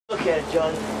Look at it, John.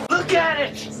 Look at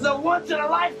it! It's a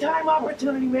once-in-a-lifetime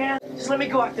opportunity, man. Just let me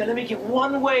go out there. Let me get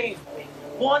one wave.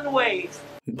 One wave.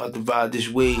 We about to ride this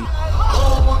wave.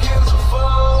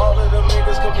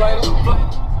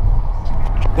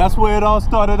 That's where it all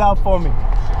started out for me.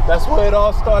 That's where it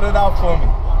all started out for me.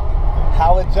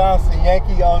 Howard Johnson,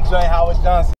 Yankee on joint Howard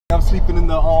Johnson. I'm sleeping in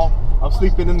the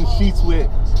sheets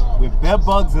with bed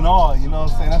bugs and all, you know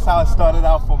what I'm saying? That's how it started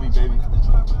out for me, baby.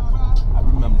 I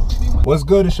remember. What's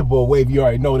good? It's your boy Wave. You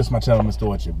already know this is my channel, Mr.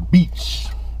 Orchard Beach.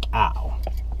 Ow.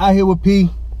 Out here with P.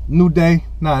 New day.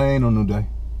 Nah, it ain't no new day.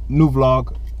 New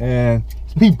vlog. And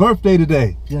it's P's birthday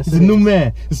today. Yes, he's a new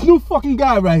man. It's a new fucking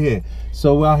guy right here.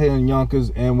 So we're out here in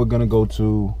Yonkers and we're gonna go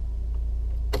to,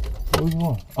 what we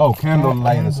going? Oh,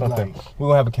 candlelight or something. We're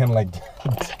gonna have a candlelight.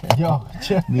 Yo,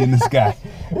 me and this guy.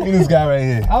 Me and this guy right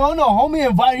here. I don't know, homie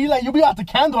invited you, like, you'll be out the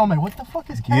candle. I'm like, what the fuck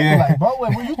is candlelight, bro?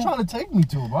 Where you trying to take me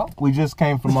to, bro? We just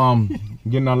came from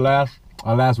getting our last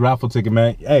raffle ticket,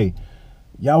 man. Hey,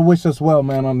 y'all wish us well,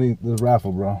 man, on this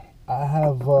raffle, bro. I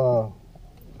have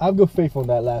good faith on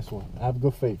that last one. I have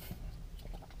good faith.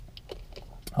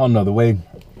 I don't know, the way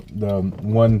the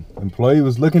one employee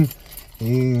was looking, I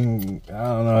don't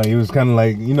know, he was kind of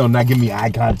like, you know, not giving me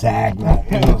eye contact. You know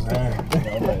what I'm saying?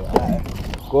 I'm like, all right.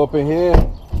 Go up in here,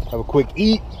 have a quick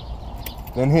eat,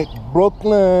 then hit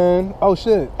Brooklyn. Oh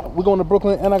shit, we're going to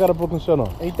Brooklyn and I got a Brooklyn shirt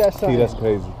on. Ain't that something? P, that's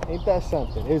crazy. Ain't that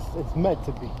something? It's meant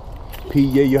to be. P,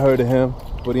 yeah, you heard of him,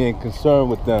 but he ain't concerned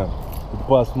with them. You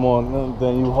bust more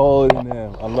than you hold in there.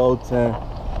 A low 10.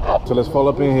 So let's fall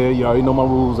up in here. You already know my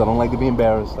rules. I don't like to be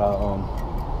embarrassed. I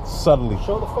subtly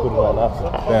show the fuck put it right up.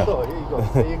 yeah. Here you go.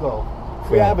 There you go.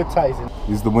 Free advertising.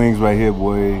 These are the wings right here,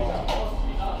 boy.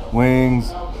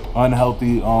 Wings,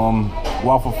 unhealthy,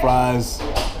 waffle fries.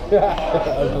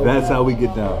 That's how we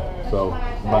get down. So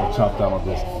I'm about to chop down on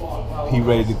this. He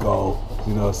ready to go.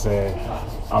 You know what I'm saying?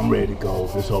 I'm ready to go.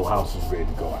 This whole house is ready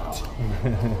to go out.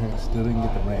 Still didn't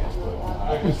get the ranch, but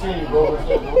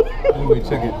anyway,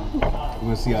 check it. We're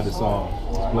gonna see how this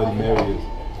Bloody Mary is.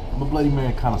 I'm a Bloody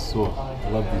Mary connoisseur. I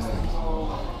love these things.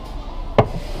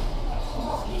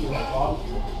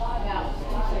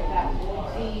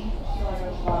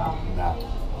 Nah.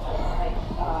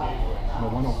 No,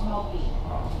 why not?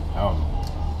 I don't know.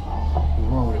 What's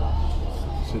wrong with it?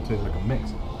 Shit tastes like a mix.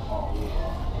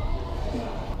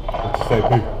 What you say, P?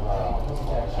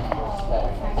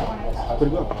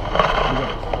 Pretty good.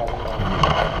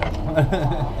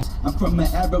 I'm from an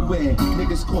era where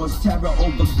niggas cause terror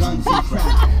over guns and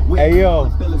crack. Hey yo,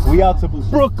 we out to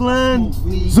Brooklyn.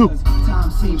 Zoop.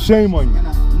 Shame on you.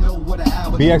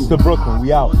 BX to Brooklyn.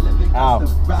 We out. Out.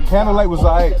 Candlelight was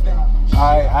alright.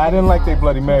 I didn't like they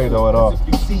Bloody Mary though at all.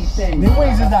 They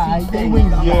wings is alright. They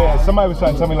wings. Yeah, somebody was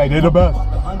trying to tell me like they're the best.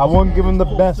 I won't give them the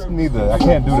best neither. I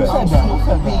can't do that.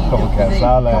 Couple cats.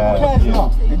 I'll add.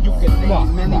 No.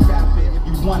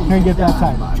 Can't get that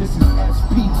time.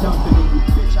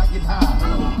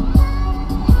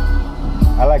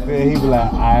 I like that he be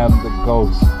like, I am the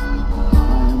ghost.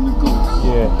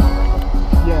 Yeah.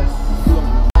 Yes.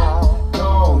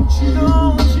 Don't you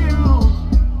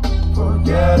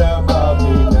forget about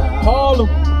me now. Harlem.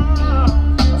 I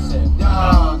said, no.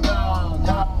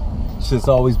 Shit's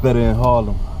always better in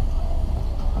Harlem.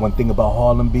 One thing about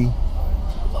Harlem, B, I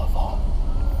love Harlem.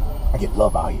 I get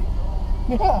love out here.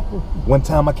 One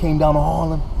time I came down to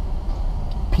Harlem,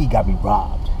 P got me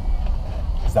robbed.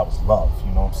 Cause that was love,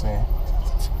 you know what I'm saying?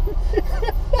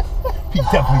 P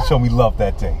definitely showed me love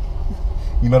that day.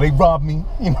 You know, they robbed me,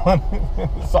 you know what I mean?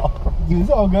 It's all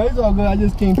good, it's all good. I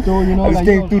just came through, you know. I just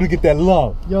came through to get that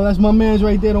love. Yo, that's my man's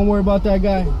right there. Don't worry about that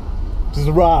guy. Just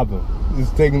rob him.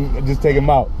 Just take him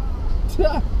out.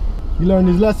 You learned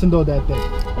his lesson though that day.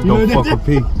 Don't fuck with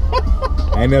P.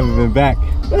 I ain't never been back.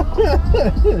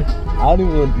 I don't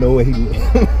even know where he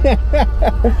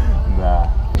Nah.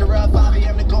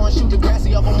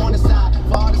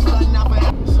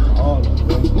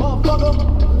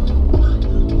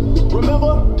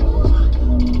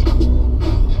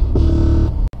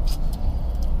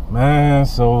 Man,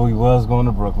 so we was going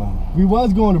to Brooklyn. We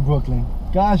was going to Brooklyn.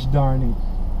 Gosh darn it.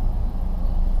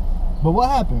 But what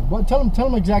happened? What? Tell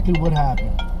him exactly what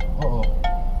happened. Uh-oh.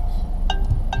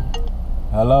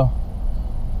 Hello?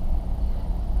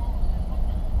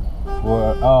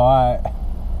 Well, oh, all right.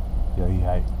 Yo,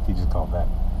 he just called back.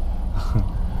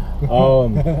 All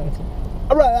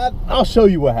right, I'll show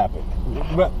you what happened.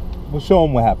 We'll show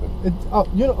him what happened.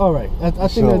 You know, all right. I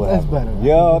think that's better.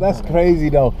 Yo, that's crazy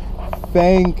though.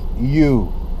 Thank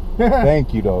you.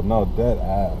 Thank you though. No, dead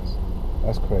ass.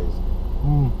 That's crazy.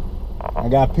 I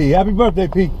got P. Happy birthday,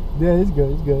 P. Yeah, it's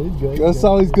good. It's good. It's good. It's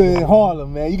always good in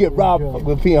Harlem, man. You get robbed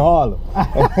with P in Harlem.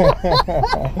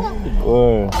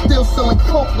 Still selling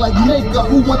coke like makeup.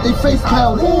 Who want they face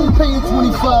powder? Who paying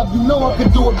 25? You know I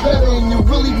could do it better. And you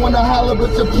really wanna holler,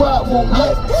 but your pride won't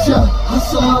let ya.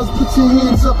 Hustlers, put your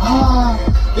hands up high.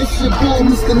 It's your boy,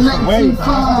 Mr. 19.5.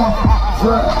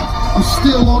 I'm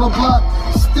still on the block,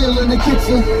 still in the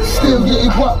kitchen, still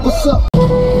getting what? What's up?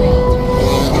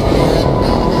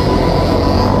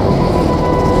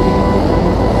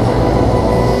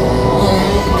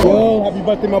 Yo, happy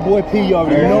birthday, my boy P. You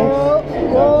already know.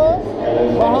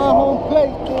 Behind home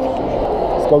plate.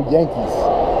 Let's go Yankees.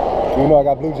 You know I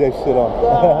got Blue Jay shit on.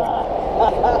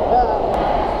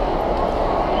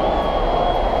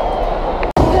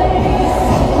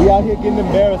 We out here getting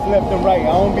embarrassed left and right. I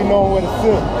don't be knowing where to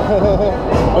sit.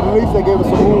 But at least they gave us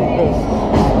some room because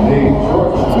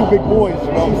two big boys,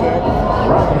 you know what I'm saying?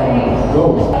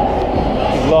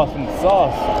 He's lost in the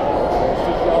sauce.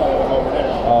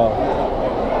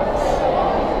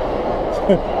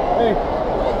 Hey,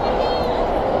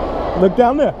 look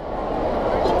down there.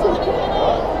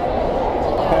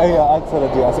 Hey, I said I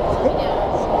do. I said,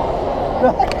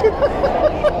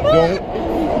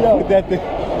 yo, look at that thing.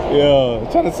 Yo,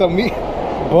 trying to sell me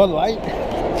Bud Light. 14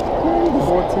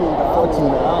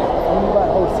 now. You buy a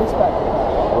whole 6-pack.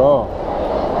 Bro.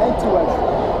 And 2 extra.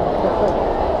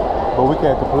 But we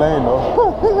can't complain though.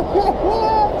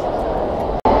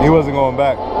 He wasn't going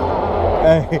back.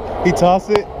 Hey, he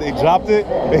tossed it, they dropped it,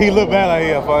 and he looked back like,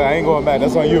 yeah, fuck, I ain't going back,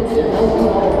 that's on you.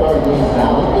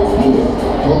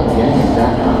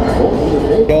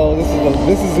 Yo,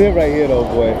 this is it right here though,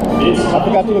 boy. I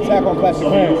forgot to attack on Clash of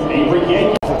Clans.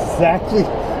 That's exactly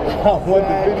how I want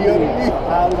the video to be.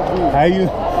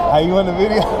 How you want the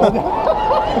video?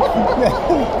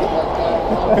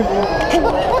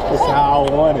 That's how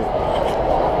I want it.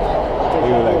 He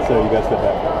was like, sir, you gotta step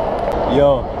back.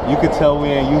 Yo, you could tell we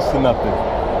ain't used to nothing.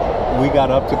 We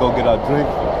got up to go get our drink,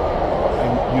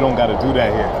 and you don't gotta do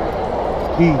that here.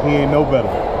 He ain't no better.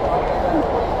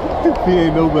 He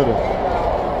ain't no better.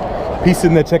 He's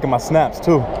sitting there checking my snaps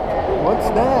too. What's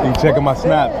that? He checking my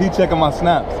snaps. He checking my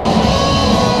snaps.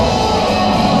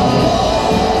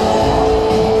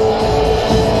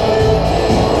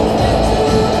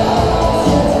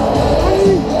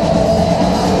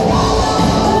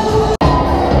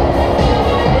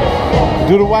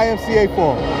 Do the YMCA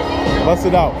for him. Bust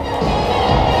it out.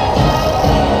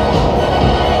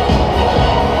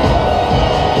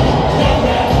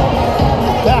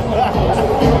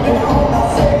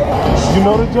 You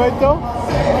know the joint though?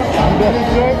 You know this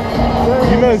joint?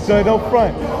 You know this joint, don't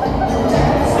front.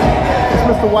 It's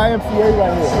Mr. YMCA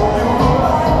right here.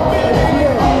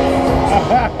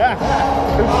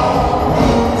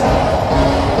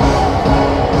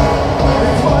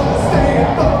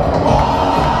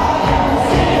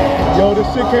 Yo, this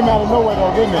shit came out of nowhere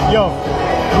though, didn't it? Yo,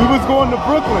 we was going to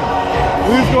Brooklyn.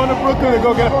 We was going to Brooklyn to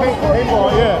go get a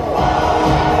paintball, yeah.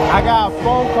 I got a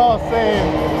phone call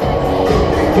saying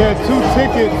there are 2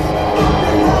 tickets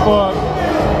for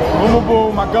boom,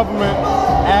 boom, my government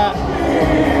at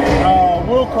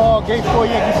Will Call Gate 4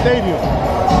 Yankee Stadium.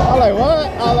 I'm like, what?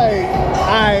 I'm like,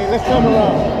 alright, let's come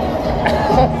around.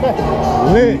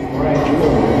 Lit.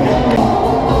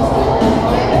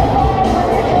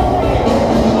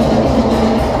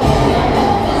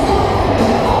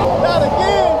 Not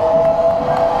again.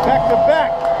 Back to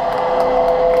back.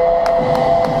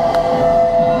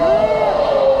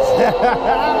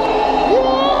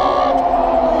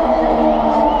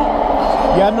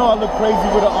 Yeah, I know I look crazy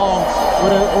with a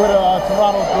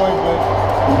Toronto joint, but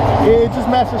it just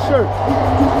matched the shirt.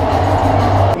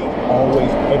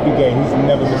 Always, every game, he's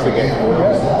never missed a game.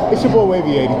 It's your boy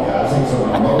Wavy 80.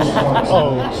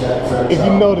 Oh, if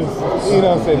you notice, you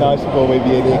know what I'm saying? No, it's your boy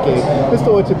Wavy 80, aka Mr.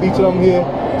 Orchard Beach, and I'm here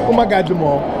with my guy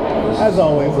Jamal. As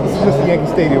always, this is Mr. Yankee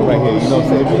Stadium right here. You know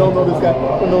what I'm saying? If you don't know this guy, you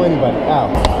don't know anybody.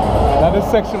 Ow. Now this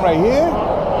section right here,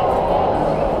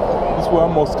 this is where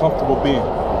I'm most comfortable being.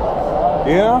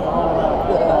 Yeah?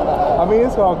 I mean,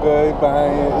 it's all good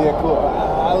behind here. Yeah, cool.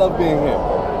 I love being here.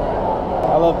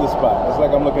 I love this spot. It's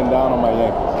like I'm looking down on my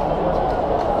Yankees.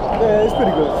 Yeah, it's pretty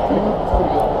good. It's pretty good. It's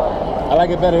pretty good. I like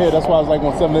it better here. That's why I was like,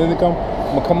 when 7 in come,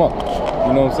 I'm gonna come up.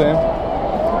 You know what I'm saying?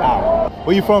 Ow.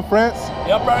 Where you from, France?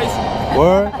 Yep, Bryce.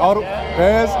 Word?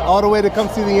 France? All the way to come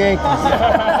see the Yankees.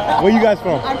 Where you guys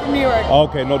from? I'm from New York.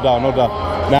 Okay, no doubt, no doubt.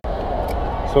 Now,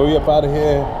 so we up out of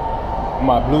here.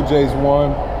 My Blue Jays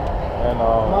won. And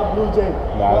My Blue Jay.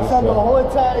 Nah, I said the whole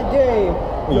entire game.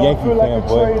 Yo, Yankee I feel like fan, a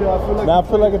boy. traitor. I feel like I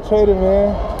feel like a traitor,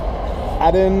 man. I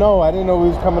didn't know. I didn't know we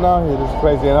was coming out here. This is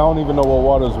crazy. And I don't even know what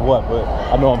water's what, but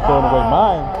I know I'm throwing away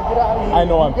mine. Get out of here. I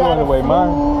know I'm throwing away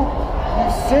mine. You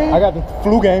see? I got the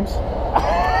flu games.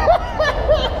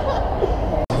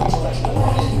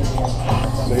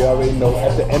 So you already know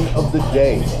at the end of the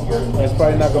day, it's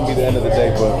probably not going to be the end of the day,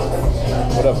 but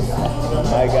whatever.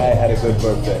 My guy had a good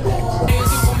birthday.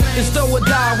 It's do or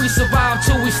die, we survived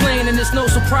till we slain, and it's no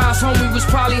surprise, homie was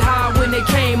probably high when they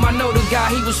came. I know the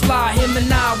guy, he was fly, him and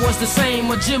I was the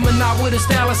same. A Gemini with a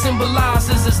style that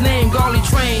symbolizes his name. Garly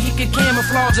train, he could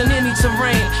camouflage in any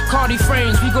terrain. Cardi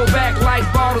frames, we go back like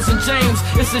Bottles and James.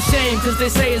 It's a shame, cause they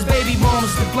say his baby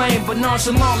mama's to blame, but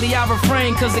nonchalantly I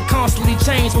refrain, cause it constantly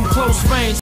changed from close range.